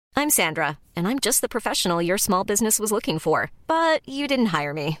I'm Sandra, and I'm just the professional your small business was looking for. But you didn't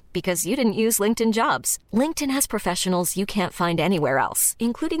hire me because you didn't use LinkedIn Jobs. LinkedIn has professionals you can't find anywhere else,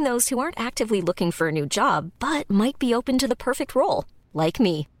 including those who aren't actively looking for a new job, but might be open to the perfect role, like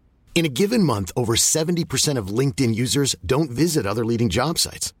me. In a given month, over 70% of LinkedIn users don't visit other leading job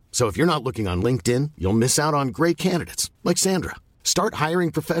sites. So if you're not looking on LinkedIn, you'll miss out on great candidates like Sandra. Start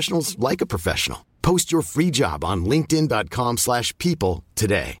hiring professionals like a professional. Post your free job on linkedin.com/people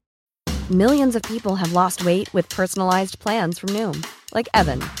today. Millions of people have lost weight with personalized plans from Noom. Like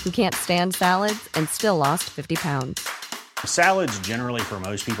Evan, who can't stand salads and still lost 50 pounds. Salads generally for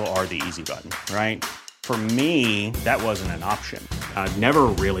most people are the easy button, right? For me, that wasn't an option. I never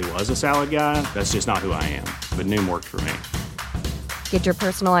really was a salad guy. That's just not who I am. But Noom worked for me. Get your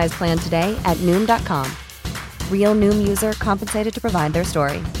personalized plan today at Noom.com. Real Noom user compensated to provide their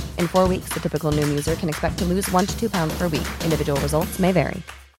story. In 4 weeks, the typical Noom user can expect to lose 1 to 2 pounds per week. Individual results may vary.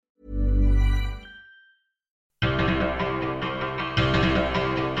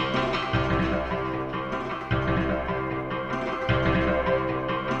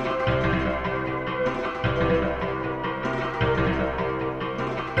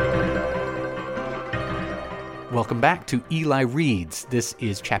 Welcome back to Eli Reads. This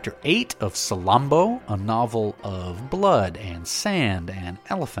is Chapter 8 of Salambo, a novel of blood and sand and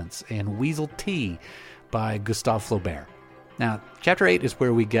elephants and weasel tea by Gustave Flaubert. Now, Chapter 8 is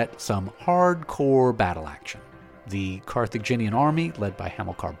where we get some hardcore battle action. The Carthaginian army, led by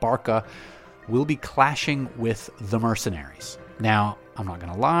Hamilcar Barca, will be clashing with the mercenaries. Now, I'm not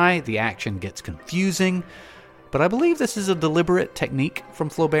going to lie, the action gets confusing, but I believe this is a deliberate technique from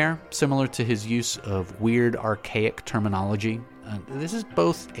Flaubert, similar to his use of weird, archaic terminology. This is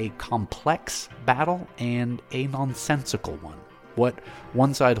both a complex battle and a nonsensical one. What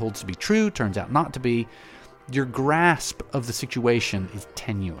one side holds to be true turns out not to be. Your grasp of the situation is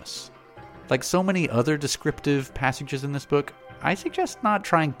tenuous. Like so many other descriptive passages in this book, I suggest not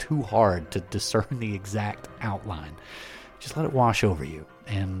trying too hard to discern the exact outline. Just let it wash over you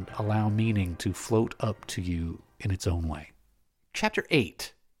and allow meaning to float up to you in its own way. Chapter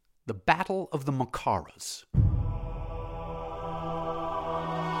 8, The Battle of the Macaras.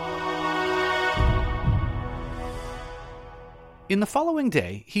 In the following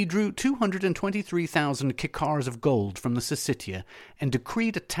day, he drew 223,000 kikars of gold from the Syssitia and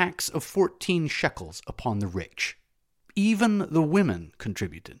decreed a tax of 14 shekels upon the rich. Even the women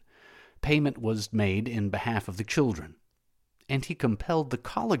contributed. Payment was made in behalf of the children. And he compelled the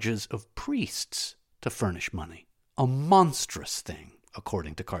colleges of priests to furnish money, a monstrous thing,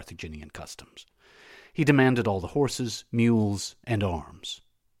 according to Carthaginian customs. He demanded all the horses, mules, and arms.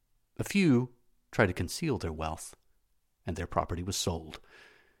 A few tried to conceal their wealth, and their property was sold.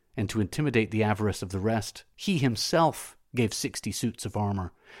 And to intimidate the avarice of the rest, he himself gave 60 suits of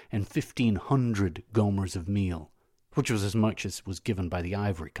armor and 1,500 gomers of meal, which was as much as was given by the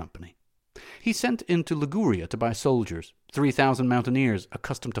Ivory Company. He sent into Liguria to buy soldiers, 3,000 mountaineers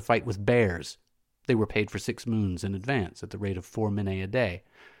accustomed to fight with bears. They were paid for 6 moons in advance at the rate of 4 minae a day.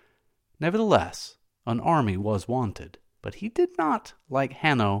 Nevertheless, an army was wanted, but he did not, like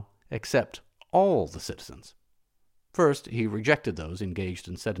Hanno, accept all the citizens. First, he rejected those engaged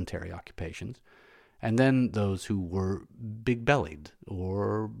in sedentary occupations, and then those who were big-bellied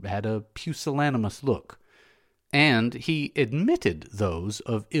or had a pusillanimous look. And he admitted those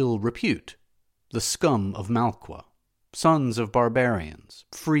of ill repute, the scum of Malqua, sons of barbarians,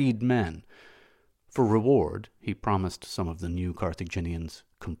 freed men. For reward, he promised some of the new Carthaginians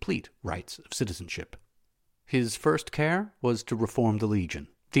complete rights of citizenship. His first care was to reform the legion.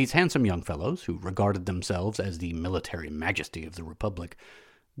 These handsome young fellows, who regarded themselves as the military majesty of the Republic,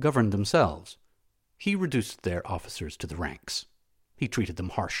 governed themselves. He reduced their officers to the ranks. He treated them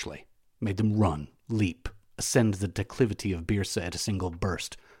harshly, made them run, leap, ascend the declivity of Byrsa at a single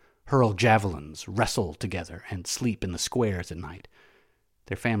burst, hurl javelins, wrestle together, and sleep in the squares at night.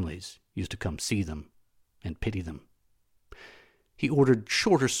 Their families used to come see them and pity them. He ordered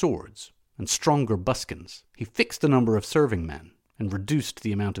shorter swords and stronger buskins. He fixed the number of serving men and reduced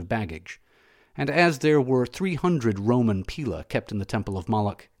the amount of baggage. And as there were 300 Roman pila kept in the temple of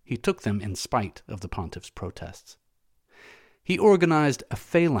Moloch, he took them in spite of the pontiff's protests. He organized a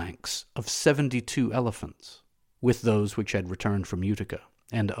phalanx of 72 elephants, with those which had returned from Utica,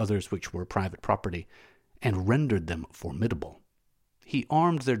 and others which were private property, and rendered them formidable. He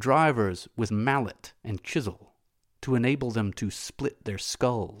armed their drivers with mallet and chisel, to enable them to split their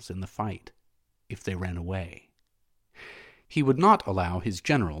skulls in the fight, if they ran away. He would not allow his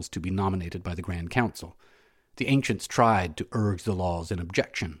generals to be nominated by the Grand Council. The ancients tried to urge the laws in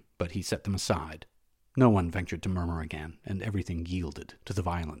objection, but he set them aside. No one ventured to murmur again, and everything yielded to the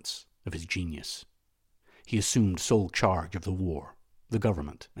violence of his genius. He assumed sole charge of the war, the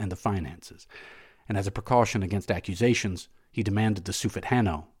government, and the finances, and as a precaution against accusations, he demanded the Sufet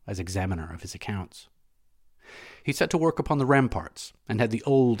Hanno as examiner of his accounts. He set to work upon the ramparts, and had the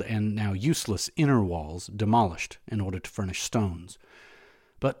old and now useless inner walls demolished in order to furnish stones.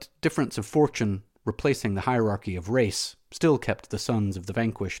 But difference of fortune, replacing the hierarchy of race, still kept the sons of the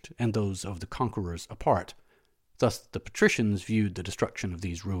vanquished and those of the conquerors apart. Thus the patricians viewed the destruction of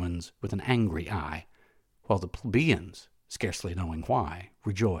these ruins with an angry eye, while the plebeians, scarcely knowing why,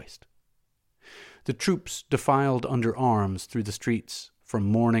 rejoiced. The troops defiled under arms through the streets from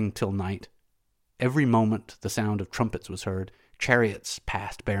morning till night. Every moment the sound of trumpets was heard. Chariots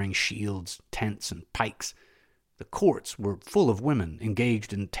passed bearing shields, tents, and pikes. The courts were full of women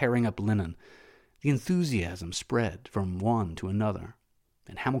engaged in tearing up linen. The enthusiasm spread from one to another,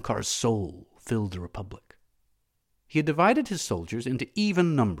 and Hamilcar's soul filled the republic. He had divided his soldiers into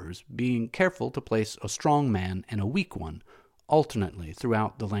even numbers, being careful to place a strong man and a weak one alternately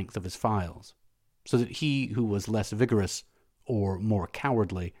throughout the length of his files, so that he who was less vigorous or more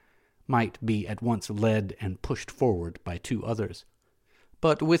cowardly might be at once led and pushed forward by two others.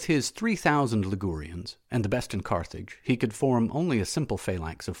 But with his 3,000 Ligurians, and the best in Carthage, he could form only a simple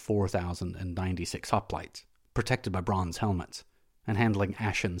phalanx of 4,096 hoplites, protected by bronze helmets, and handling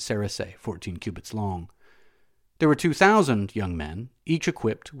ashen sarissæ 14 cubits long. There were 2,000 young men, each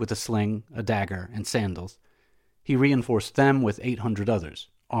equipped with a sling, a dagger, and sandals. He reinforced them with 800 others,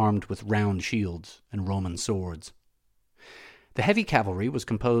 armed with round shields and Roman swords. The heavy cavalry was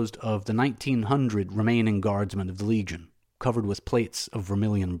composed of the 1,900 remaining guardsmen of the legion, covered with plates of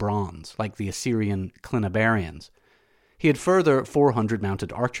vermilion bronze, like the Assyrian Clinabarians. He had further 400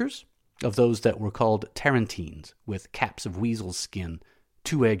 mounted archers, of those that were called Tarentines, with caps of weasel's skin,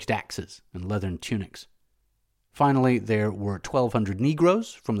 two-edged axes, and leathern tunics. Finally, there were 1,200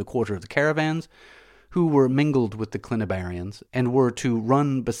 Negroes from the quarter of the caravans, who were mingled with the Clinabarians, and were to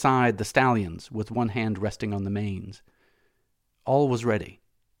run beside the stallions with one hand resting on the manes. All was ready,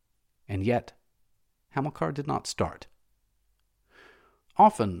 and yet Hamilcar did not start.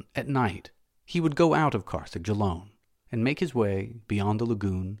 Often, at night, he would go out of Carthage alone, and make his way beyond the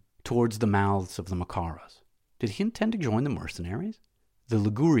lagoon towards the mouths of the Macaras. Did he intend to join the mercenaries? The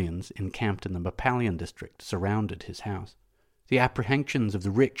Ligurians encamped in the Mappalian district surrounded his house. The apprehensions of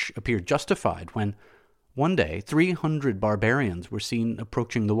the rich appeared justified when, one day, 300 barbarians were seen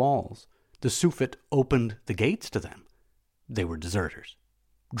approaching the walls. The Sufet opened the gates to them. They were deserters,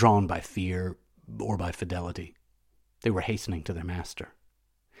 drawn by fear or by fidelity. They were hastening to their master.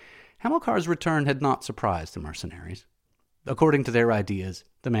 Hamilcar's return had not surprised the mercenaries. According to their ideas,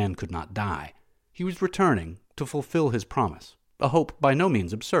 the man could not die. He was returning to fulfill his promise, a hope by no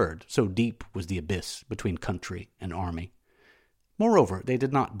means absurd, so deep was the abyss between country and army. Moreover, they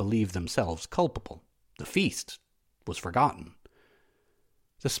did not believe themselves culpable. The feast was forgotten.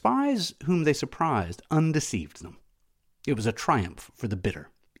 The spies whom they surprised undeceived them. It was a triumph for the bitter.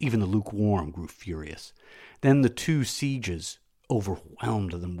 Even the lukewarm grew furious. Then the 2 sieges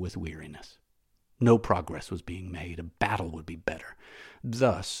overwhelmed them with weariness. No progress was being made. A battle would be better.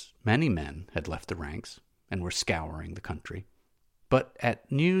 Thus, many men had left the ranks and were scouring the country. But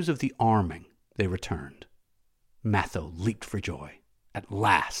at news of the arming, they returned. Matho leaped for joy. At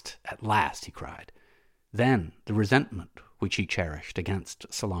last, he cried. Then the resentment which he cherished against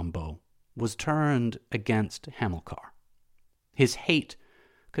Salammbô was turned against Hamilcar. His hate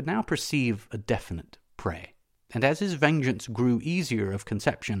could now perceive a definite prey, and as his vengeance grew easier of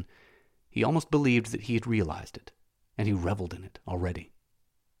conception, he almost believed that he had realized it, and he reveled in it already.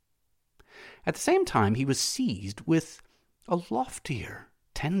 At the same time, he was seized with a loftier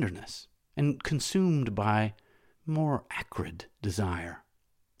tenderness and consumed by more acrid desire.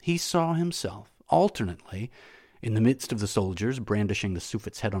 He saw himself alternately in the midst of the soldiers brandishing the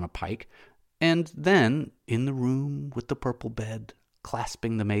Sufet's head on a pike, and then in the room with the purple bed,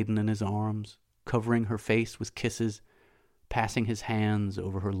 clasping the maiden in his arms, covering her face with kisses, passing his hands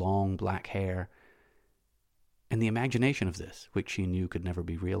over her long black hair. And the imagination of this, which he knew could never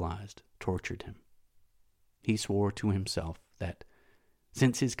be realized, tortured him. He swore to himself that,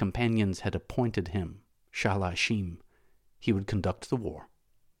 since his companions had appointed him Shah-Shim, he would conduct the war.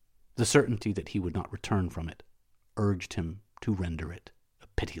 The certainty that he would not return from it urged him to render it a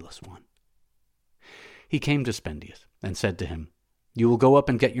pitiless one. He came to Spendius and said to him, "You will go up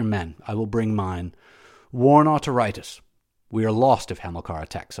and get your men. I will bring mine. Warn Autaritus. We are lost if Hamilcar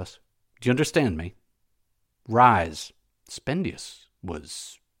attacks us. Do you understand me? Rise." Spendius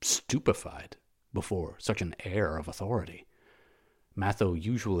was stupefied before such an air of authority. Matho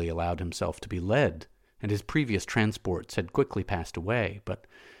usually allowed himself to be led and his previous transports had quickly passed away, but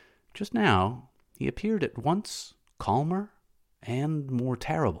just now he appeared at once calmer and more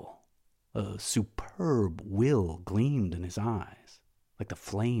terrible. A superb will gleamed in his eyes, like the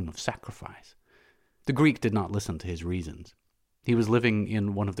flame of sacrifice. The Greek did not listen to his reasons. He was living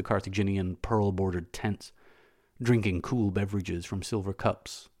in one of the Carthaginian pearl-bordered tents, drinking cool beverages from silver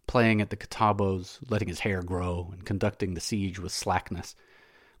cups, playing at the kitabos, letting his hair grow, and conducting the siege with slackness.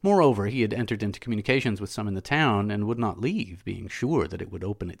 Moreover, he had entered into communications with some in the town and would not leave, being sure that it would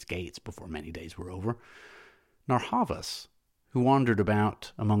open its gates before many days were over. Narr'havas, who wandered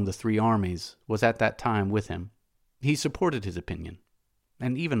about among the three armies, was at that time with him. He supported his opinion,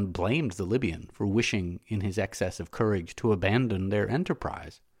 and even blamed the Libyan for wishing, in his excess of courage, to abandon their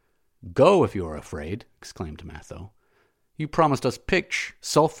enterprise. "Go if you are afraid," exclaimed Matho. "You promised us pitch,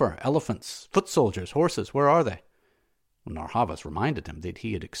 sulphur, elephants, foot soldiers, horses. Where are they?" Narr'havas reminded him that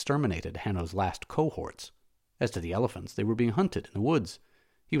he had exterminated Hanno's last cohorts. As to the elephants, they were being hunted in the woods.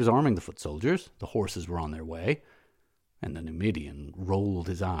 He was arming the foot soldiers, the horses were on their way, and the Numidian rolled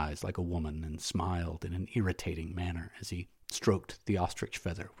his eyes like a woman and smiled in an irritating manner as he stroked the ostrich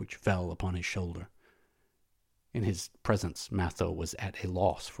feather which fell upon his shoulder. In his presence, Matho was at a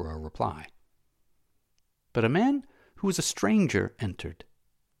loss for a reply. But a man who was a stranger entered,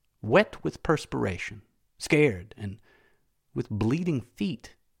 wet with perspiration, scared, and with bleeding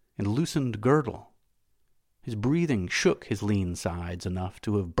feet and loosened girdle. His breathing shook his lean sides enough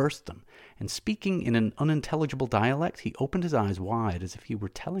to have burst them, and speaking in an unintelligible dialect, he opened his eyes wide as if he were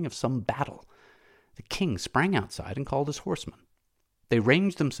telling of some battle. The king sprang outside and called his horsemen. They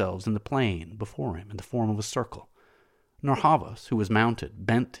ranged themselves in the plain before him in the form of a circle. Narr'havas, who was mounted,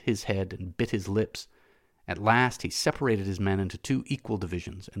 bent his head and bit his lips. At last he separated his men into two equal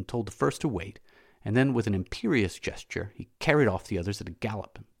divisions and told the first to wait, and then with an imperious gesture he carried off the others at a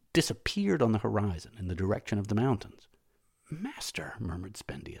gallop and disappeared on the horizon in the direction of the mountains. "Master," murmured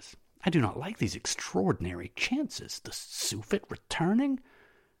Spendius, "I do not like these extraordinary chances. The Sufit returning?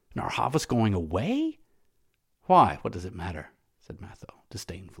 Narr'havas going away?" "Why, what does it matter?" said Matho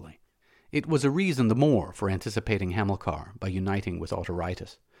disdainfully. It was a reason the more for anticipating Hamilcar by uniting with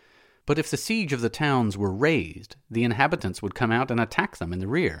Autaritus. But if the siege of the towns were raised, the inhabitants would come out and attack them in the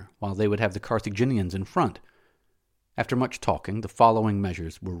rear, while they would have the Carthaginians in front. After much talking, the following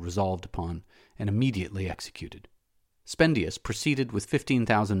measures were resolved upon and immediately executed. Spendius proceeded with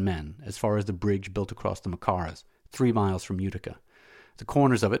 15,000 men as far as the bridge built across the Macaras, 3 miles from Utica. The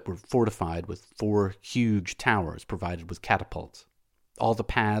corners of it were fortified with 4 huge towers provided with catapults. All the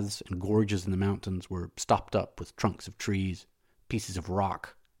paths and gorges in the mountains were stopped up with trunks of trees, pieces of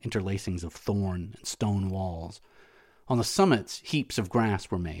rock, interlacings of thorn, and stone walls. On the summits, heaps of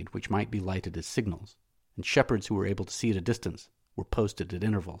grass were made, which might be lighted as signals, and shepherds who were able to see at a distance were posted at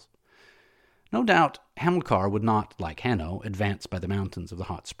intervals. No doubt Hamilcar would not, like Hanno, advance by the mountains of the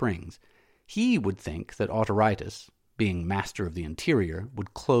hot springs. He would think that Autaritus, being master of the interior,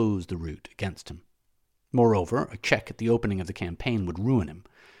 would close the route against him. Moreover, a check at the opening of the campaign would ruin him,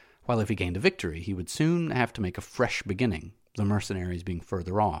 while if he gained a victory, he would soon have to make a fresh beginning, the mercenaries being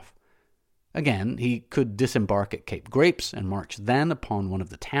further off. Again, he could disembark at Cape Grapes and march then upon one of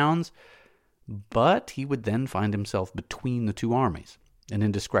the towns, but he would then find himself between the two armies, an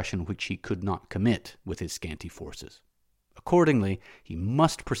indiscretion which he could not commit with his scanty forces. Accordingly, he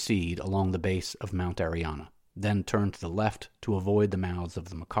must proceed along the base of Mount Ariana, then turn to the left to avoid the mouths of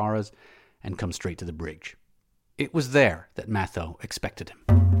the Macaras, and come straight to the bridge. It was there that Matho expected him.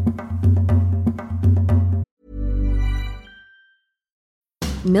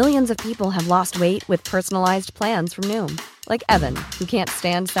 Millions of people have lost weight with personalized plans from Noom. Like Evan, who can't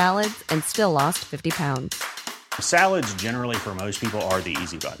stand salads and still lost 50 pounds. Salads generally for most people are the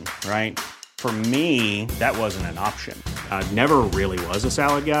easy button, right? For me, that wasn't an option. I never really was a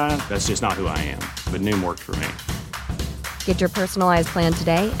salad guy. That's just not who I am. But Noom worked for me. Get your personalized plan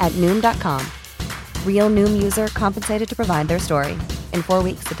today at Noom.com. Real Noom user compensated to provide their story. In 4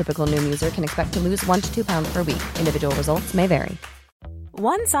 weeks, the typical Noom user can expect to lose 1 to 2 pounds per week. Individual results may vary.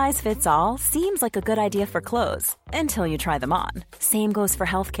 One size fits all seems like a good idea for clothes until you try them on. Same goes for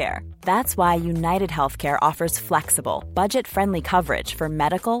healthcare. That's why United Healthcare offers flexible, budget-friendly coverage for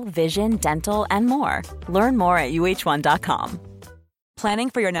medical, vision, dental, and more. Learn more at UH1.com.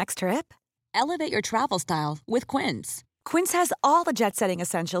 Planning for your next trip? Elevate your travel style with Quince. Quince has all the jet-setting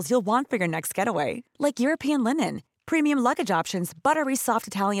essentials you'll want for your next getaway, like European linen, premium luggage options, buttery soft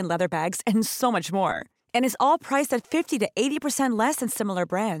Italian leather bags, and so much more. And is all priced at 50 to 80% less than similar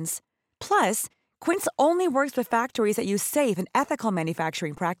brands. Plus, Quince only works with factories that use safe and ethical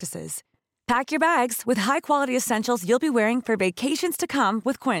manufacturing practices. Pack your bags with high-quality essentials you'll be wearing for vacations to come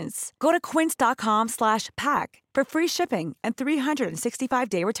with Quince. Go to quince.com/pack for free shipping and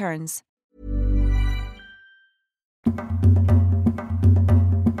 365-day returns.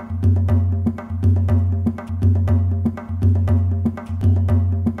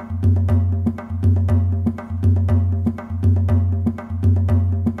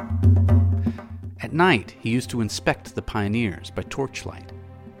 At night, he used to inspect the pioneers by torchlight.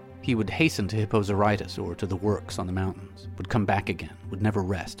 He would hasten to Hippo Zarytus or to the works on the mountains, would come back again, would never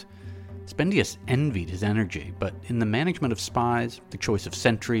rest. Spendius envied his energy, but in the management of spies, the choice of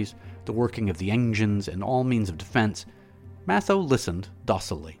sentries, the working of the engines, and all means of defense, Matho listened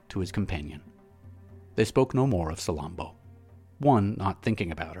docilely to his companion. They spoke no more of Salammbô, one not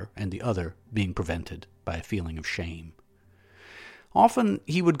thinking about her, and the other being prevented by a feeling of shame. Often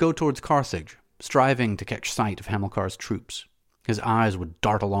he would go towards Carthage, striving to catch sight of Hamilcar's troops. His eyes would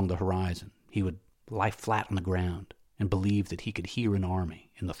dart along the horizon. He would lie flat on the ground and believe that he could hear an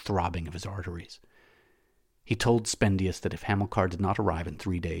army in the throbbing of his arteries. He told Spendius that if Hamilcar did not arrive in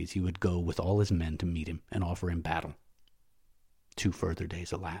 3 days, he would go with all his men to meet him and offer him battle. 2 further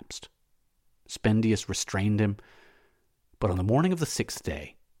days elapsed. Spendius restrained him, but on the morning of the 6th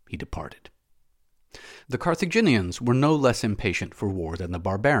day, he departed. The Carthaginians were no less impatient for war than the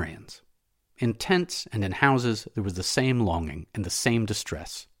barbarians. In tents and in houses there was the same longing and the same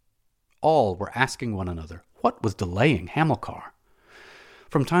distress. All were asking one another what was delaying Hamilcar.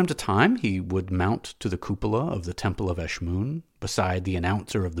 From time to time he would mount to the cupola of the temple of Eshmun, beside the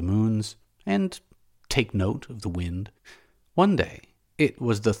announcer of the moons, and take note of the wind. One day, it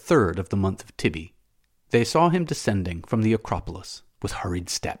was the 3rd of the month of Tybi, they saw him descending from the Acropolis with hurried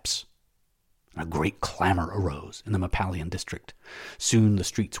steps. A great clamor arose in the Mappalian district. Soon the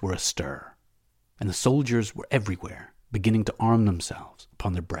streets were astir, and the soldiers were everywhere, beginning to arm themselves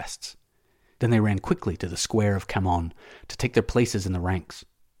upon their breasts. Then they ran quickly to the square of Camon to take their places in the ranks.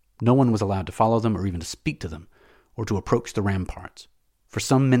 No one was allowed to follow them or even to speak to them, or to approach the ramparts. For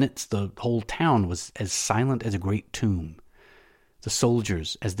some minutes the whole town was as silent as a great tomb. The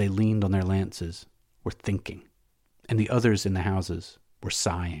soldiers, as they leaned on their lances, were thinking, and the others in the houses were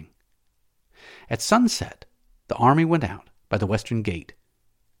sighing. At sunset, the army went out by the western gate.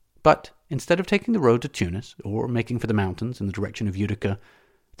 But instead of taking the road to Tunis, or making for the mountains in the direction of Utica,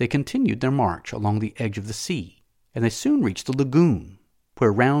 they continued their march along the edge of the sea, and they soon reached the lagoon,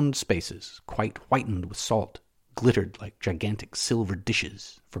 where round spaces, quite whitened with salt, glittered like gigantic silver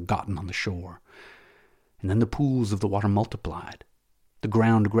dishes forgotten on the shore. And then the pools of the water multiplied. The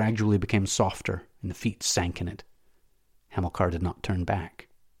ground gradually became softer, and the feet sank in it. Hamilcar did not turn back.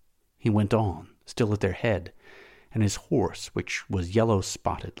 He went on, still at their head, and his horse, which was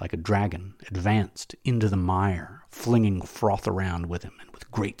yellow-spotted like a dragon, advanced into the mire, flinging froth around with him, and with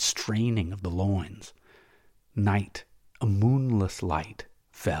great straining of the loins. Night, a moonless light,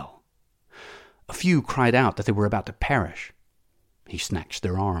 fell. A few cried out that they were about to perish. He snatched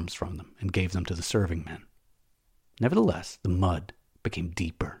their arms from them and gave them to the serving men. Nevertheless, the mud became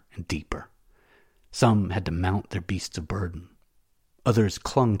deeper and deeper. Some had to mount their beasts of burden. Others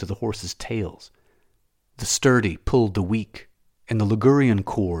clung to the horses' tails. The sturdy pulled the weak, and the Ligurian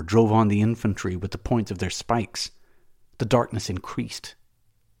corps drove on the infantry with the points of their spikes. The darkness increased.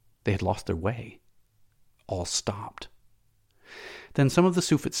 They had lost their way. All stopped. Then some of the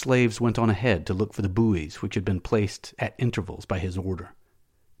Sufit slaves went on ahead to look for the buoys which had been placed at intervals by his order.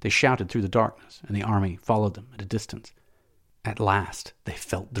 They shouted through the darkness, and the army followed them at a distance. At last they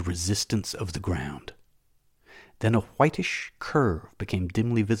felt the resistance of the ground. Then a whitish curve became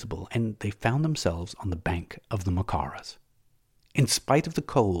dimly visible, and they found themselves on the bank of the Macaras. In spite of the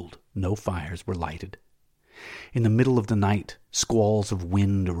cold, no fires were lighted. In the middle of the night, squalls of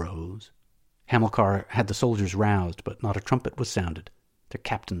wind arose. Hamilcar had the soldiers roused, but not a trumpet was sounded. Their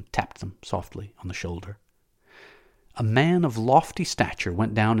captain tapped them softly on the shoulder. A man of lofty stature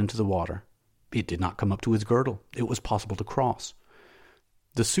went down into the water. It did not come up to his girdle. It was possible to cross.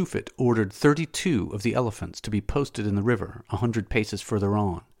 The Sufit ordered 32 of the elephants to be posted in the river 100 paces further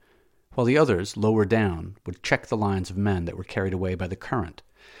on, while the others, lower down, would check the lines of men that were carried away by the current,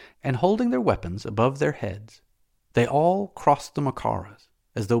 and holding their weapons above their heads, they all crossed the Macaras,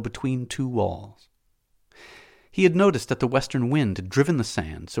 as though between two walls. He had noticed that the western wind had driven the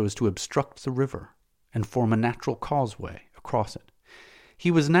sand so as to obstruct the river and form a natural causeway across it. He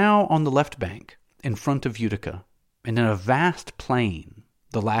was now on the left bank, in front of Utica, and in a vast plain,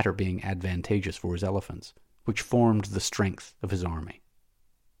 the latter being advantageous for his elephants, which formed the strength of his army.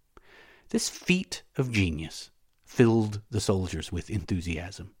 This feat of genius filled the soldiers with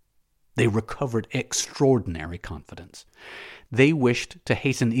enthusiasm. They recovered extraordinary confidence. They wished to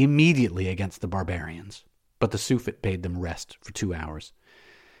hasten immediately against the barbarians, but the Sufit bade them rest for 2 hours.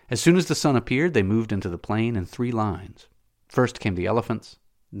 As soon as the sun appeared, they moved into the plain in 3 lines. First came the elephants,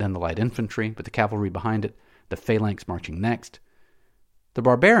 then the light infantry, with the cavalry behind it, the phalanx marching next. The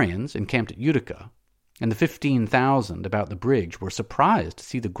barbarians encamped at Utica, and the 15,000 about the bridge were surprised to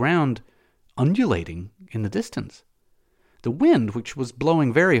see the ground undulating in the distance. The wind, which was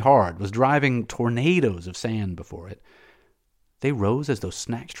blowing very hard, was driving tornadoes of sand before it. They rose as though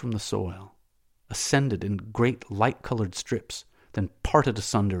snatched from the soil, ascended in great light-colored strips, then parted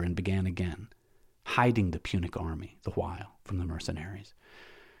asunder and began again, hiding the Punic army, the while, from the mercenaries.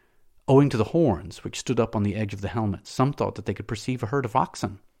 Owing to the horns which stood up on the edge of the helmets, some thought that they could perceive a herd of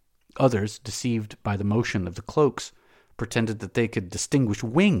oxen. Others, deceived by the motion of the cloaks, pretended that they could distinguish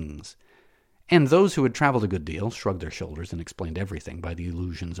wings. And those who had traveled a good deal shrugged their shoulders and explained everything by the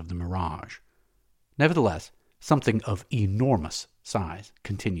illusions of the mirage. Nevertheless, something of enormous size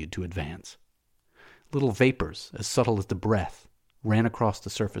continued to advance. Little vapors, as subtle as the breath, ran across the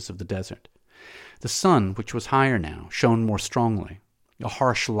surface of the desert. The sun, which was higher now, shone more strongly. A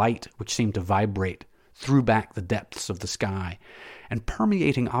harsh light, which seemed to vibrate, threw back the depths of the sky, and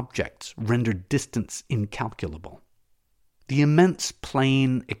permeating objects rendered distance incalculable. The immense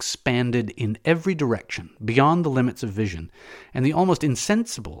plain expanded in every direction, beyond the limits of vision, and the almost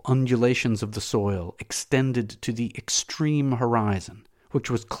insensible undulations of the soil extended to the extreme horizon,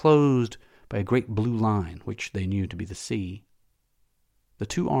 which was closed by a great blue line, which they knew to be the sea. The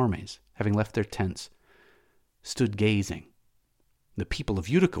 2 armies, having left their tents, stood gazing. The people of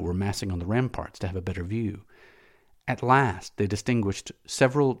Utica were massing on the ramparts to have a better view. At last they distinguished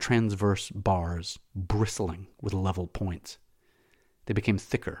several transverse bars bristling with level points. They became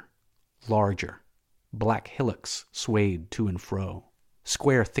thicker, larger. Black hillocks swayed to and fro.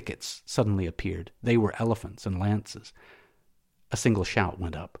 Square thickets suddenly appeared. They were elephants and lances. A single shout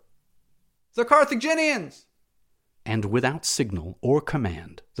went up. "The Carthaginians!" And without signal or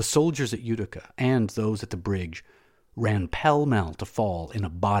command, the soldiers at Utica and those at the bridge ran pell-mell to fall in a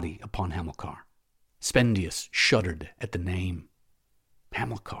body upon Hamilcar. Spendius shuddered at the name.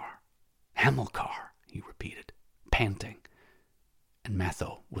 "Hamilcar, Hamilcar," he repeated, panting, and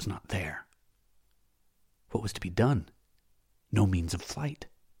Matho was not there. What was to be done? No means of flight.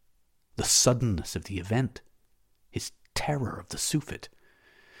 The suddenness of the event, his terror of the Sufit,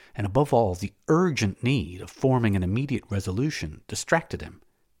 and above all, the urgent need of forming an immediate resolution distracted him.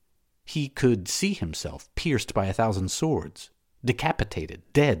 He could see himself pierced by 1,000 swords, decapitated,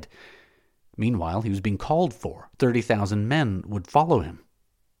 dead. Meanwhile, he was being called for. 30,000 men would follow him.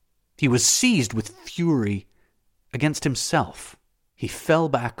 He was seized with fury against himself. He fell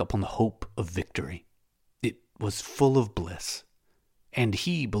back upon the hope of victory. It was full of bliss, and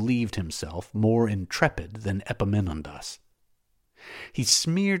he believed himself more intrepid than Epaminondas. He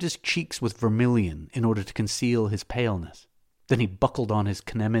smeared his cheeks with vermilion in order to conceal his paleness. Then he buckled on his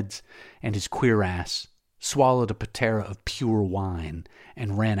chenemids and his cuirass, swallowed a patera of pure wine,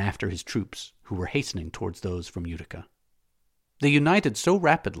 and ran after his troops, who were hastening towards those from Utica. They united so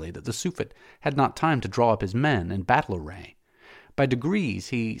rapidly that the Sufit had not time to draw up his men in battle array. By degrees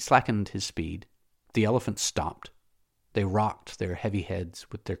he slackened his speed. The elephants stopped. They rocked their heavy heads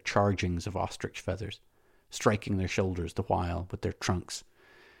with their chargings of ostrich feathers, striking their shoulders the while with their trunks.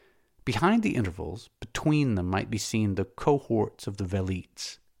 Behind the intervals, between them might be seen the cohorts of the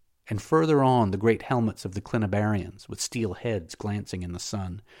Velites, and further on the great helmets of the Clinabarians, with steel heads glancing in the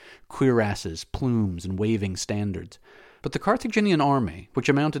sun, cuirasses, plumes, and waving standards. But the Carthaginian army, which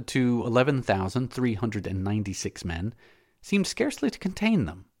amounted to 11,396 men, seemed scarcely to contain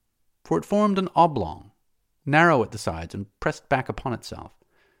them, for it formed an oblong, narrow at the sides and pressed back upon itself.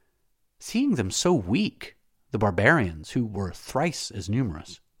 Seeing them so weak, the barbarians, who were thrice as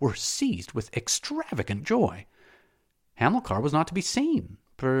numerous, were seized with extravagant joy. Hamilcar was not to be seen.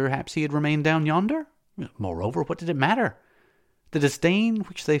 Perhaps he had remained down yonder? Moreover, what did it matter? The disdain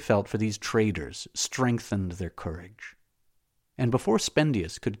which they felt for these traders strengthened their courage. And before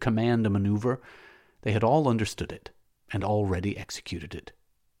Spendius could command a maneuver, they had all understood it, and already executed it.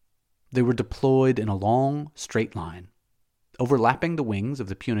 They were deployed in a long, straight line, overlapping the wings of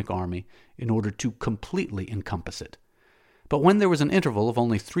the Punic army in order to completely encompass it. But when there was an interval of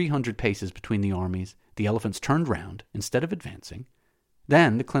only 300 paces between the armies, the elephants turned round instead of advancing.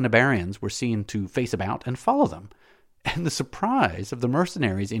 Then the Clinabarians were seen to face about and follow them, and the surprise of the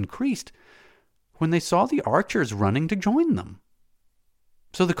mercenaries increased when they saw the archers running to join them.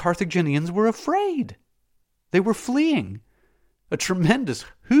 So the Carthaginians were afraid. They were fleeing. A tremendous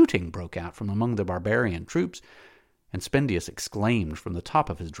hooting broke out from among the barbarian troops, and Spendius exclaimed from the top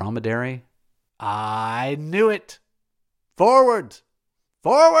of his dromedary, "I knew it! Forward!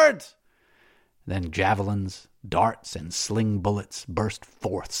 Forward!" Then javelins, darts, and sling bullets burst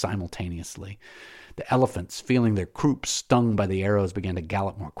forth simultaneously. The elephants, feeling their croups stung by the arrows, began to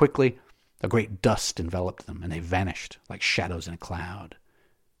gallop more quickly. A great dust enveloped them, and they vanished like shadows in a cloud.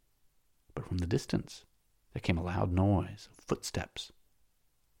 But from the distance there came a loud noise of footsteps,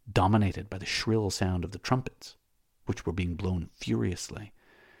 dominated by the shrill sound of the trumpets, which were being blown furiously.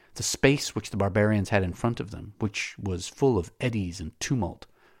 The space which the barbarians had in front of them, which was full of eddies and tumult,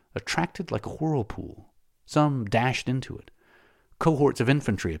 attracted like a whirlpool. Some dashed into it. Cohorts of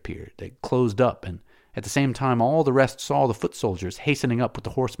infantry appeared. They closed up, and at the same time all the rest saw the foot soldiers hastening up with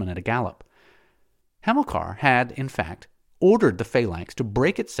the horsemen at a gallop. Hamilcar had, in fact, ordered the phalanx to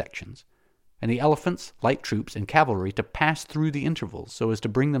break its sections, and the elephants, light troops, and cavalry to pass through the intervals so as to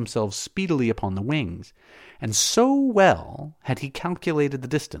bring themselves speedily upon the wings. And so well had he calculated the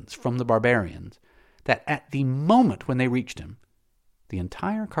distance from the barbarians that at the moment when they reached him, the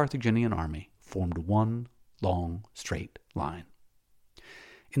entire Carthaginian army formed one long, straight line.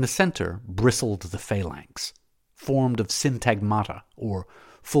 In the center bristled the phalanx, formed of syntagmata, or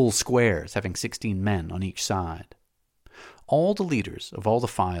full squares having 16 men on each side. All the leaders of all the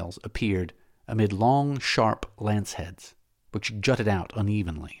files appeared amid long, sharp lance heads, which jutted out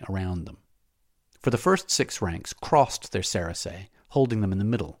unevenly around them. For the first 6 ranks crossed their sarissæ, holding them in the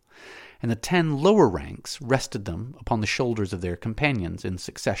middle, and the 10 lower ranks rested them upon the shoulders of their companions in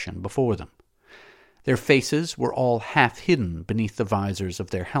succession before them. Their faces were all half hidden beneath the visors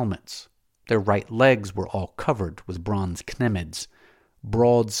of their helmets. Their right legs were all covered with bronze cnemids.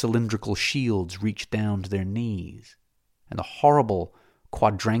 Broad cylindrical shields reached down to their knees, and the horrible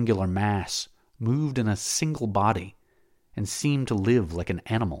quadrangular mass moved in a single body and seemed to live like an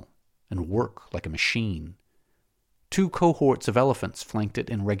animal and work like a machine. 2 cohorts of elephants flanked it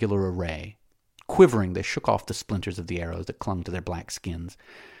in regular array. Quivering, they shook off the splinters of the arrows that clung to their black skins.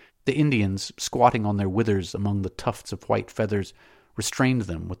 The Indians, squatting on their withers among the tufts of white feathers, restrained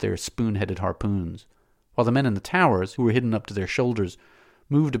them with their spoon-headed harpoons, while the men in the towers, who were hidden up to their shoulders,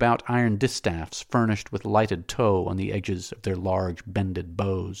 moved about iron distaffs furnished with lighted tow on the edges of their large bended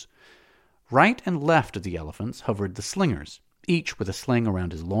bows. Right and left of the elephants hovered the slingers, each with a sling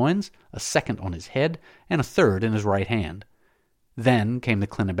around his loins, a second on his head, and a third in his right hand. Then came the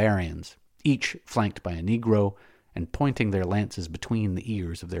Clinabarians, each flanked by a Negro, and pointing their lances between the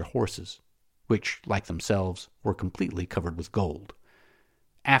ears of their horses, which, like themselves, were completely covered with gold.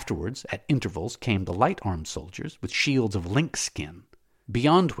 Afterwards, at intervals, came the light-armed soldiers with shields of lynx skin,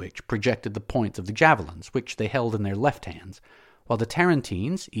 beyond which projected the points of the javelins, which they held in their left hands, while the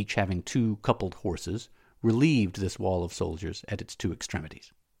Tarentines, each having 2 coupled horses, relieved this wall of soldiers at its 2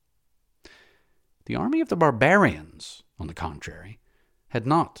 extremities. The army of the barbarians, on the contrary, had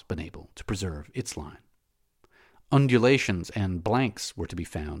not been able to preserve its line. Undulations and blanks were to be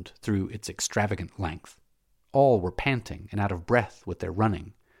found through its extravagant length. All were panting and out of breath with their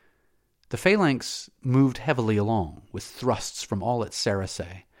running. The phalanx moved heavily along, with thrusts from all its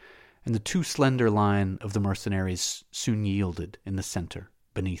sarissæ, and the too slender line of the mercenaries soon yielded in the center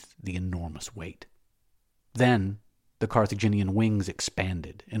beneath the enormous weight. Then the Carthaginian wings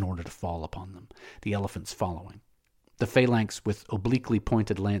expanded in order to fall upon them, the elephants following. The phalanx with obliquely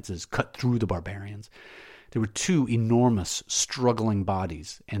pointed lances cut through the barbarians. There were 2 enormous, struggling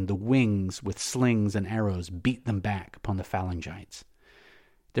bodies, and the wings with slings and arrows beat them back upon the phalangites.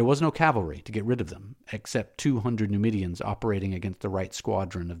 There was no cavalry to get rid of them, except 200 Numidians operating against the right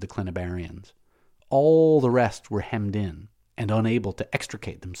squadron of the Clinabarians. All the rest were hemmed in, and unable to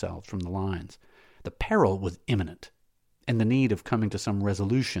extricate themselves from the lines. The peril was imminent, and the need of coming to some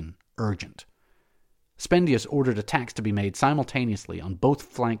resolution urgent. Spendius ordered attacks to be made simultaneously on both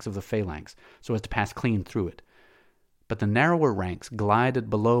flanks of the phalanx, so as to pass clean through it. But the narrower ranks glided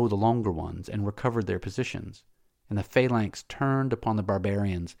below the longer ones and recovered their positions, and the phalanx turned upon the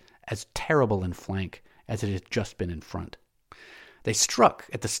barbarians as terrible in flank as it had just been in front. They struck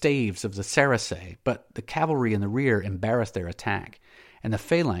at the staves of the sarissæ, but the cavalry in the rear embarrassed their attack, and the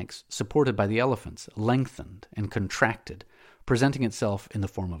phalanx, supported by the elephants, lengthened and contracted, presenting itself in the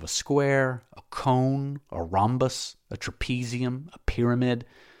form of a square, a cone, a rhombus, a trapezium, a pyramid.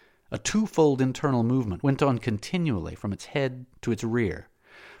 A 2-fold internal movement went on continually from its head to its rear.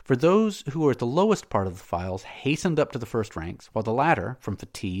 For those who were at the lowest part of the files hastened up to the first ranks, while the latter, from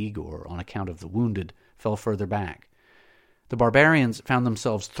fatigue or on account of the wounded, fell further back. The barbarians found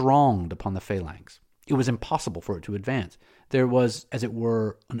themselves thronged upon the phalanx. It was impossible for it to advance. There was, as it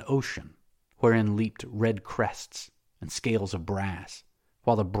were, an ocean, wherein leaped red crests and scales of brass,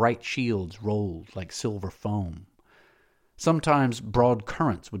 while the bright shields rolled like silver foam. Sometimes broad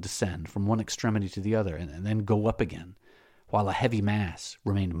currents would descend from one extremity to the other and then go up again, while a heavy mass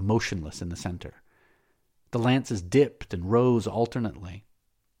remained motionless in the center. The lances dipped and rose alternately.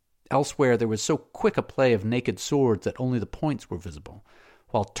 Elsewhere there was so quick a play of naked swords that only the points were visible,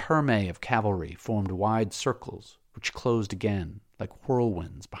 while turmei of cavalry formed wide circles which closed again like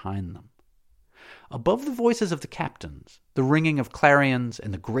whirlwinds behind them. Above the voices of the captains, the ringing of clarions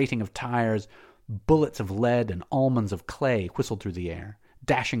and the grating of tires, bullets of lead and almonds of clay whistled through the air,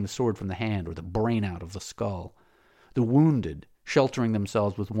 dashing the sword from the hand or the brain out of the skull. The wounded, sheltering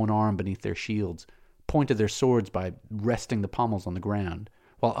themselves with one arm beneath their shields, pointed their swords by resting the pommels on the ground,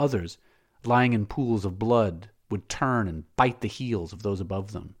 while others, lying in pools of blood, would turn and bite the heels of those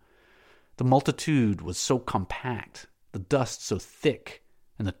above them. The multitude was so compact, the dust so thick,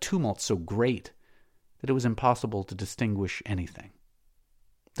 and the tumult so great, that it was impossible to distinguish anything.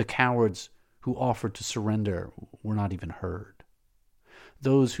 The cowards who offered to surrender were not even heard.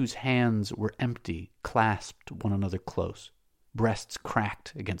 Those whose hands were empty clasped one another close, breasts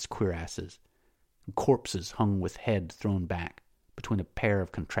cracked against cuirasses, and corpses hung with head thrown back between a pair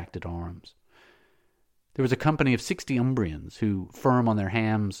of contracted arms. There was a company of 60 Umbrians who, firm on their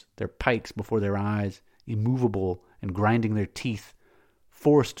hams, their pikes before their eyes, immovable and grinding their teeth,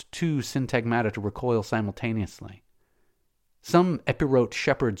 forced 2 syntagmata to recoil simultaneously. Some Epirote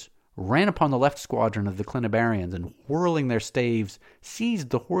shepherds ran upon the left squadron of the Clinibarians and, whirling their staves, seized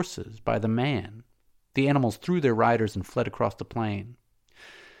the horses by the man. The animals threw their riders and fled across the plain.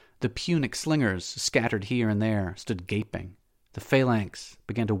 The Punic slingers, scattered here and there, stood gaping. The phalanx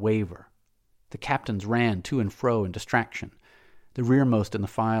began to waver. The captains ran to and fro in distraction. The rearmost in the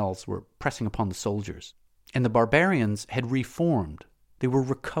files were pressing upon the soldiers. And the barbarians had reformed. They were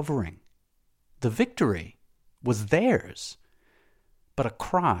recovering. The victory was theirs. But a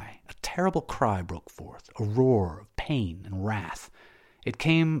cry, a terrible cry broke forth, a roar of pain and wrath. It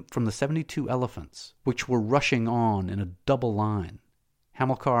came from the 72 elephants, which were rushing on in a double line,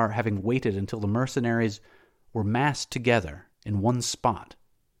 Hamilcar having waited until the mercenaries were massed together in one spot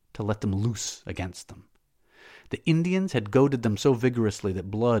to let them loose against them. The Indians had goaded them so vigorously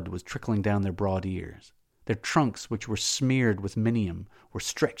that blood was trickling down their broad ears. Their trunks, which were smeared with minium, were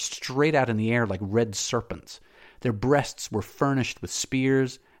stretched straight out in the air like red serpents. Their breasts were furnished with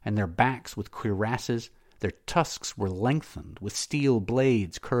spears, and their backs with cuirasses. Their tusks were lengthened with steel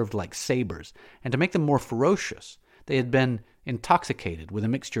blades curved like sabers, and to make them more ferocious, they had been intoxicated with a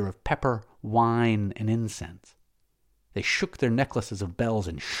mixture of pepper, wine, and incense. They shook their necklaces of bells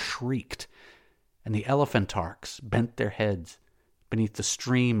and shrieked, and the elephantarchs bent their heads beneath the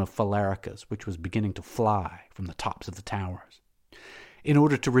stream of phalaricas which was beginning to fly from the tops of the towers. In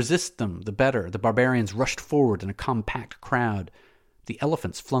order to resist them the better, the barbarians rushed forward in a compact crowd. The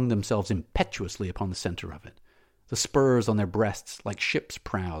elephants flung themselves impetuously upon the center of it. The spurs on their breasts, like ships'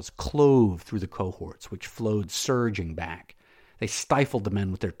 prows, clove through the cohorts, which flowed surging back. They stifled the men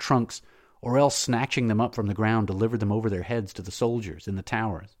with their trunks, or else, snatching them up from the ground, delivered them over their heads to the soldiers in the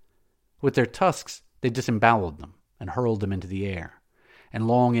towers. With their tusks, they disemboweled them and hurled them into the air, and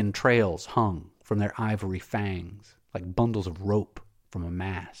long entrails hung from their ivory fangs, like bundles of rope from a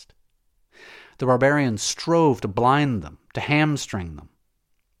mast. The barbarians strove to blind them, to hamstring them.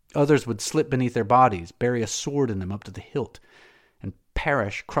 Others would slip beneath their bodies, bury a sword in them up to the hilt, and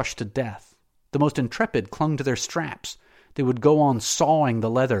perish crushed to death. The most intrepid clung to their straps. They would go on sawing the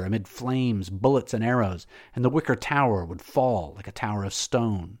leather amid flames, bullets, and arrows, and the wicker tower would fall like a tower of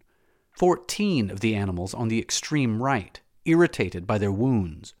stone. 14 of the animals on the extreme right, irritated by their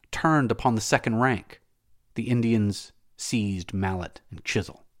wounds, turned upon the second rank. The Indians seized mallet and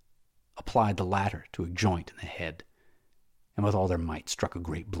chisel, applied the latter to a joint in the head, and with all their might struck a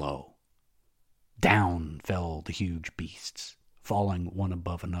great blow. Down fell the huge beasts, falling one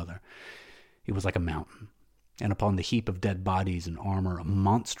above another. It was like a mountain, and upon the heap of dead bodies and armor a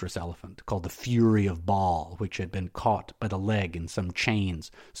monstrous elephant, called the Fury of Baal, which had been caught by the leg in some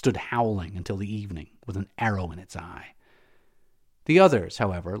chains, stood howling until the evening, with an arrow in its eye. The others,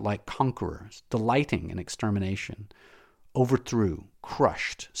 however, like conquerors, delighting in extermination, overthrew,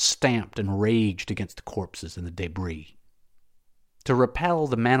 crushed, stamped, and raged against the corpses and the debris. To repel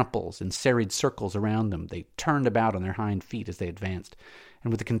the maniples in serried circles around them, they turned about on their hind feet as they advanced, and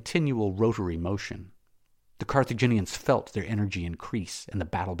with a continual rotary motion. The Carthaginians felt their energy increase, and the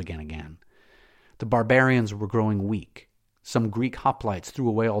battle began again. The barbarians were growing weak. Some Greek hoplites threw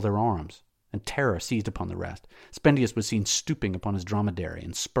away all their arms, and terror seized upon the rest. Spendius was seen stooping upon his dromedary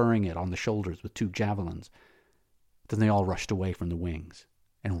and spurring it on the shoulders with 2 javelins. Then they all rushed away from the wings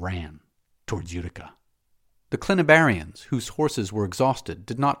and ran towards Utica. The Clinibarians, whose horses were exhausted,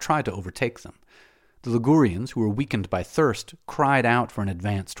 did not try to overtake them. The Ligurians, who were weakened by thirst, cried out for an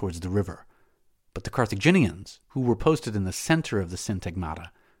advance towards the river. But the Carthaginians, who were posted in the center of the Syntagmata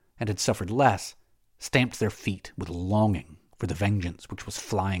and had suffered less, stamped their feet with longing for the vengeance which was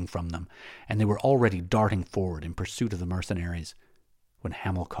flying from them, and they were already darting forward in pursuit of the mercenaries when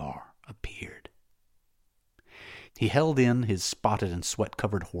Hamilcar appeared. He held in his spotted and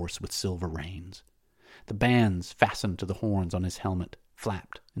sweat-covered horse with silver reins. The bands fastened to the horns on his helmet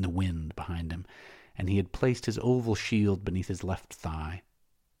flapped in the wind behind him, and he had placed his oval shield beneath his left thigh.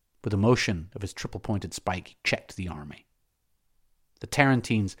 With a motion of his triple-pointed spike, he checked the army. The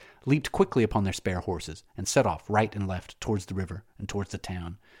Tarentines leaped quickly upon their spare horses and set off right and left towards the river and towards the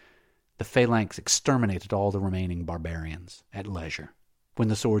town. The phalanx exterminated all the remaining barbarians at leisure. When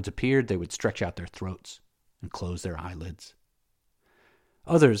the swords appeared, they would stretch out their throats and close their eyelids.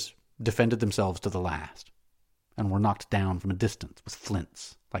 Others defended themselves to the last and were knocked down from a distance with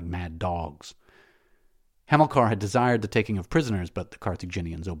flints like mad dogs. Hamilcar had desired the taking of prisoners, but the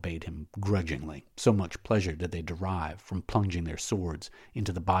Carthaginians obeyed him grudgingly. So much pleasure did they derive from plunging their swords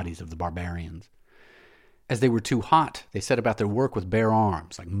into the bodies of the barbarians. As they were too hot, they set about their work with bare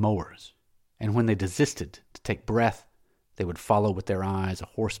arms, like mowers, and when they desisted to take breath, they would follow with their eyes a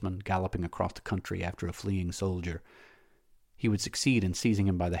horseman galloping across the country after a fleeing soldier. He would succeed in seizing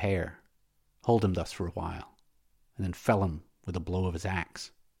him by the hair, hold him thus for a while, and then fell him with a blow of his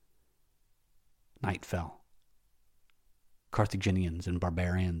axe. Night fell. Carthaginians and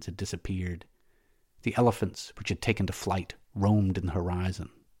barbarians had disappeared. The elephants which had taken to flight roamed in the horizon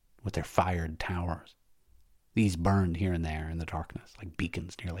with their fired towers. These burned here and there in the darkness, like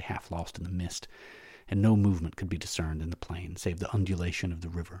beacons nearly half lost in the mist, and no movement could be discerned in the plain save the undulation of the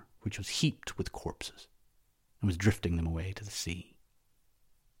river, which was heaped with corpses, and was drifting them away to the sea.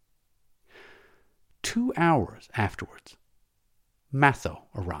 2 hours afterwards, Matho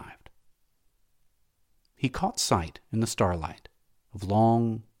arrived. He caught sight in the starlight of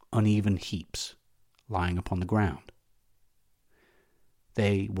long, uneven heaps lying upon the ground.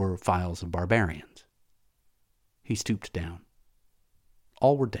 They were files of barbarians. He stooped down.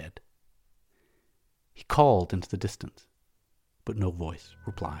 All were dead. He called into the distance, but no voice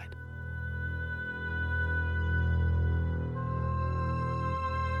replied.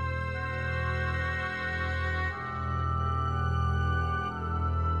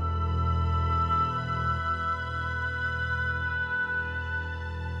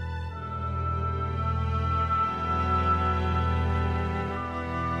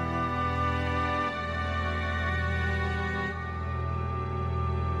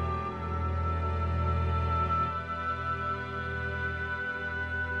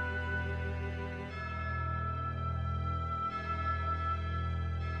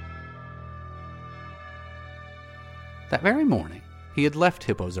 That very morning, he had left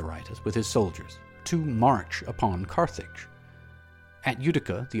Hippo Zarytus with his soldiers to march upon Carthage. At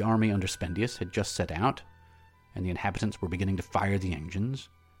Utica, the army under Spendius had just set out, and the inhabitants were beginning to fire the engines.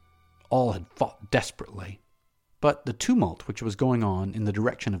 All had fought desperately, but the tumult which was going on in the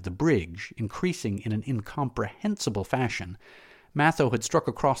direction of the bridge, increasing in an incomprehensible fashion, Matho had struck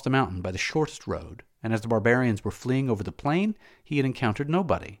across the mountain by the shortest road, and as the barbarians were fleeing over the plain, he had encountered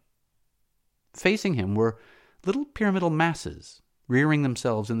nobody. Facing him were little pyramidal masses rearing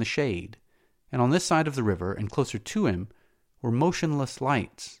themselves in the shade, and on this side of the river and closer to him were motionless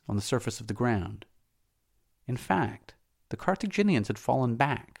lights on the surface of the ground. In fact, the Carthaginians had fallen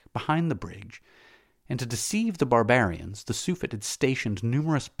back behind the bridge, and to deceive the barbarians, the Suffet had stationed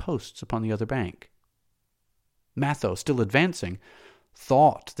numerous posts upon the other bank. Matho, still advancing,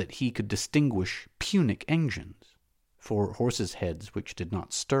 thought that he could distinguish Punic engines, for horses' heads which did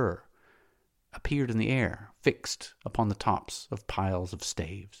not stir appeared in the air, fixed upon the tops of piles of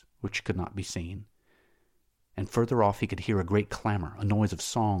staves, which could not be seen. And further off he could hear a great clamor, a noise of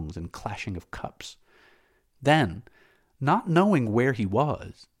songs and clashing of cups. Then, not knowing where he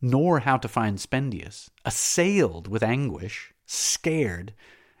was, nor how to find Spendius, assailed with anguish, scared,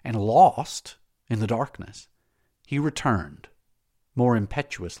 and lost in the darkness, he returned, more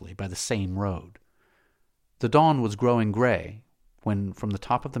impetuously by the same road. The dawn was growing gray, when from the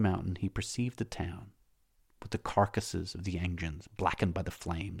top of the mountain he perceived the town, with the carcasses of the engines blackened by the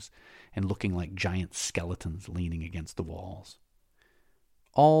flames and looking like giant skeletons leaning against the walls.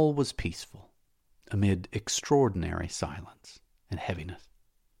 All was peaceful, amid extraordinary silence and heaviness.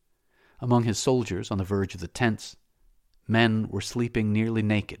 Among his soldiers on the verge of the tents, men were sleeping nearly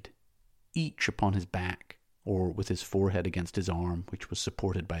naked, each upon his back, or with his forehead against his arm, which was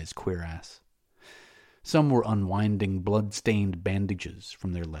supported by his cuirass. Some were unwinding blood-stained bandages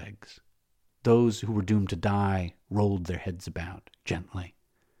from their legs. Those who were doomed to die rolled their heads about gently.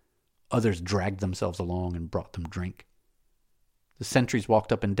 Others dragged themselves along and brought them drink. The sentries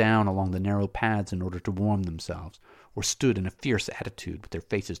walked up and down along the narrow paths in order to warm themselves, or stood in a fierce attitude with their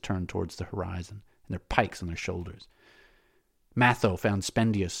faces turned towards the horizon and their pikes on their shoulders. Matho found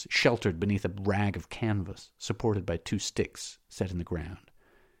Spendius sheltered beneath a rag of canvas, supported by 2 sticks set in the ground,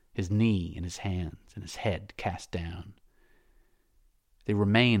 his knee in his hands and his head cast down. They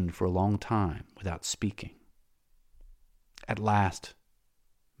remained for a long time without speaking. At last,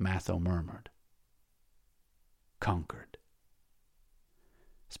 Matho murmured, "Conquered."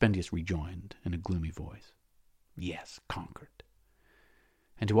 Spendius rejoined in a gloomy voice, "Yes, conquered."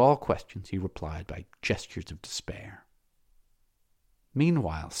 And to all questions he replied by gestures of despair.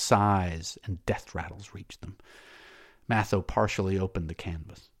 Meanwhile, sighs and death rattles reached them. Matho partially opened the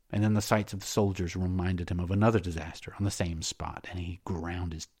canvas, and then the sights of the soldiers reminded him of another disaster on the same spot, and he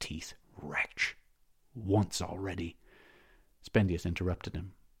ground his teeth. Wretch! Once already. Spendius interrupted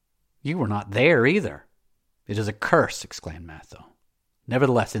him. "You were not there either." "It is a curse," exclaimed Matho.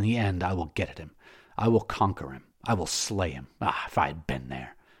 "Nevertheless, in the end, I will get at him. I will conquer him. I will slay him. Ah, if I had been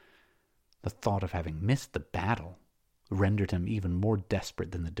there." The thought of having missed the battle rendered him even more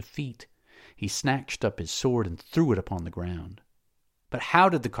desperate than the defeat. He snatched up his sword and threw it upon the ground. "But how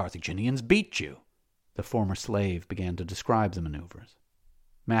did the Carthaginians beat you?" The former slave began to describe the maneuvers.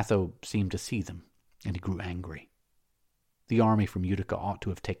 Matho seemed to see them, and he grew angry. The army from Utica ought to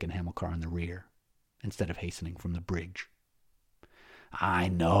have taken Hamilcar in the rear, instead of hastening from the bridge. "I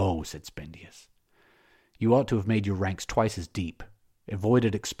know," said Spendius. "You ought to have made your ranks twice as deep,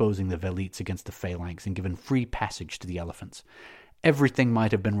 avoided exposing the Velites against the phalanx, and given free passage to the elephants. Everything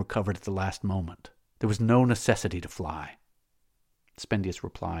might have been recovered at the last moment. There was no necessity to fly." Spendius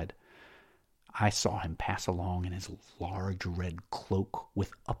replied, "I saw him pass along in his large red cloak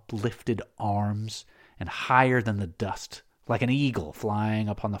with uplifted arms and higher than the dust, like an eagle flying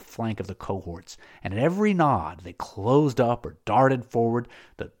upon the flank of the cohorts, and at every nod they closed up or darted forward.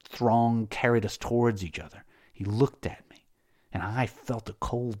 The throng carried us towards each other. He looked at me, and I felt a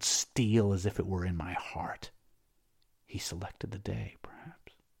cold steel as if it were in my heart." "He selected the day,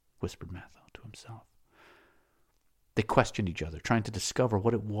 perhaps," whispered Matho to himself. They questioned each other, trying to discover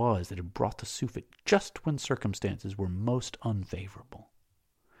what it was that had brought the Suevic just when circumstances were most unfavorable.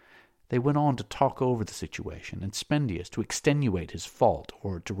 They went on to talk over the situation, and Spendius, to extenuate his fault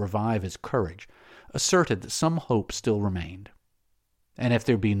or to revive his courage, asserted that some hope still remained. "And if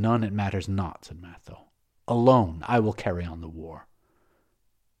there be none, it matters not," said Matho. "Alone I will carry on the war."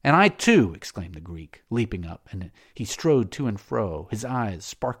 "And I too," exclaimed the Greek, leaping up, and he strode to and fro, his eyes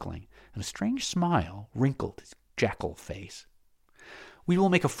sparkling, and a strange smile wrinkled his jackal face. "We will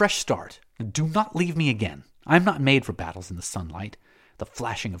make a fresh start, and do not leave me again. I am not made for battles in the sunlight. The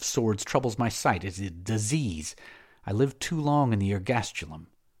flashing of swords troubles my sight. It is a disease. I lived too long in the ergastulum.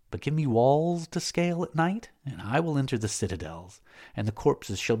 But give me walls to scale at night, and I will enter the citadels, and the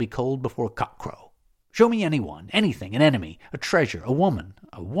corpses shall be cold before cockcrow. Show me anyone, anything, an enemy, a treasure, a woman."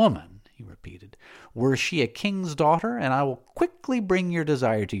 "A woman," he repeated. "Were she a king's daughter, and I will quickly bring your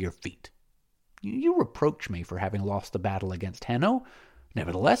desire to your feet. You reproach me for having lost the battle against Hanno.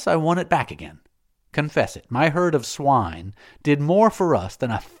 Nevertheless, I won it back again. Confess it, my herd of swine did more for us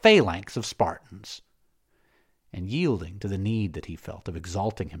than a phalanx of Spartans." And yielding to the need that he felt of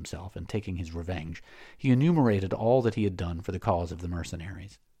exalting himself and taking his revenge, he enumerated all that he had done for the cause of the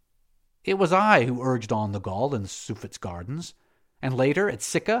mercenaries. "It was I who urged on the Gaul in Suffet's gardens, and later, at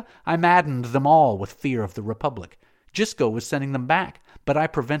Sicca, I maddened them all with fear of the Republic. Gisco was sending them back, but I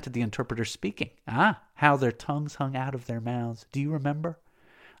prevented the interpreter speaking. Ah, how their tongues hung out of their mouths. Do you remember?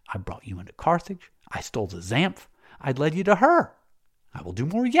 I brought you into Carthage. I stole the Xanth. I led you to her. I will do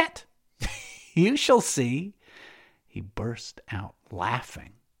more yet. You shall see." He burst out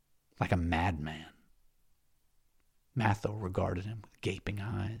laughing like a madman. Matho regarded him with gaping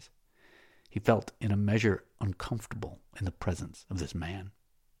eyes. He felt in a measure uncomfortable in the presence of this man,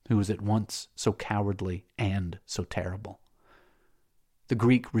 who was at once so cowardly and so terrible. The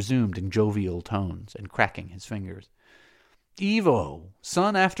Greek resumed in jovial tones and cracking his fingers. "Evo,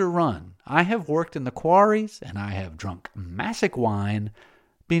 son after run, I have worked in the quarries, and I have drunk Massic wine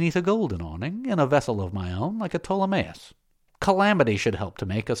beneath a golden awning in a vessel of my own, like a Ptolemaeus. Calamity should help to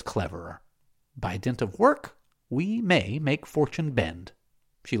make us cleverer. By dint of work, we may make fortune bend.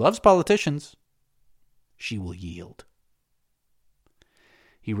 She loves politicians. She will yield."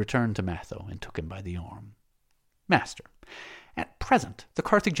 He returned to Matho and took him by the arm. "Master, at present the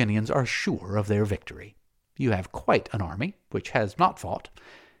Carthaginians are sure of their victory. You have quite an army, which has not fought,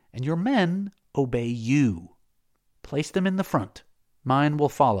 and your men obey you. Place them in the front. Mine will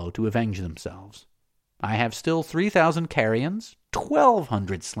follow to avenge themselves. I have still 3,000 Carians,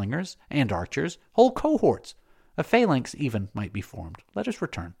 1,200 slingers and archers, whole cohorts. A phalanx even might be formed. Let us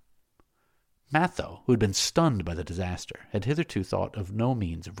return. Matho, who had been stunned by the disaster, had hitherto thought of no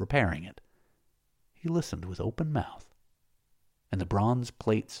means of repairing it. He listened with open mouth, and the bronze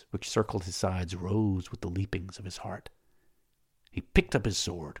plates which circled his sides rose with the leapings of his heart. He picked up his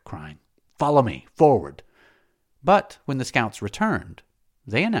sword, crying, "Follow me, forward!" But when the scouts returned,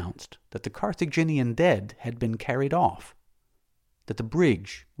 they announced that the Carthaginian dead had been carried off, that the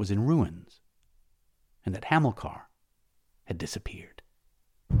bridge was in ruins, and that Hamilcar had disappeared.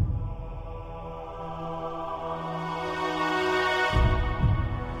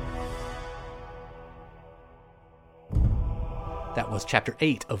 That was Chapter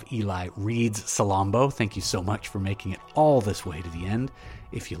 8 of Eli Reads Salambo. Thank you so much for making it all this way to the end.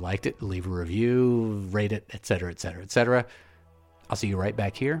 If you liked it, leave a review, rate it, etc., etc., etc. I'll see you right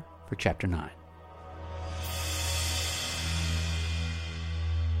back here for Chapter 9.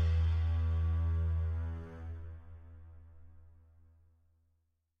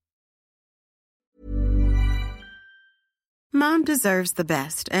 Mom deserves the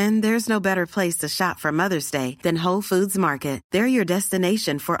best, and there's no better place to shop for Mother's Day than Whole Foods Market. They're your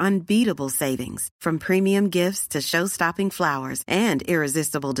destination for unbeatable savings, from premium gifts to show-stopping flowers and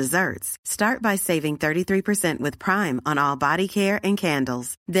irresistible desserts. Start by saving 33% with Prime on all body care and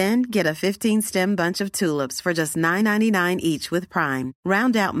candles. Then get a 15-stem bunch of tulips for just $9.99 each with Prime.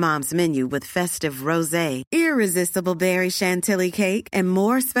 Round out Mom's menu with festive rosé, irresistible berry chantilly cake, and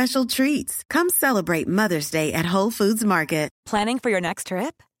more special treats. Come celebrate Mother's Day at Whole Foods Market. Planning for your next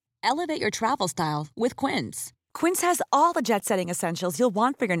trip? Elevate your travel style with Quince. Quince has all the jet-setting essentials you'll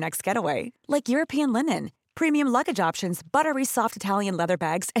want for your next getaway, like European linen, premium luggage options, buttery soft Italian leather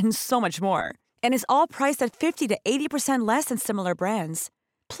bags, and so much more. And is all priced at 50 to 80% less than similar brands.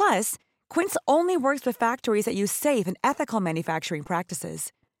 Plus, Quince only works with factories that use safe and ethical manufacturing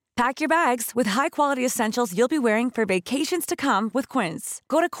practices. Pack your bags with high-quality essentials you'll be wearing for vacations to come with Quince.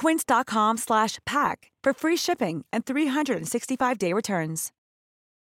 Go to quince.com/pack for free shipping and 365-day returns.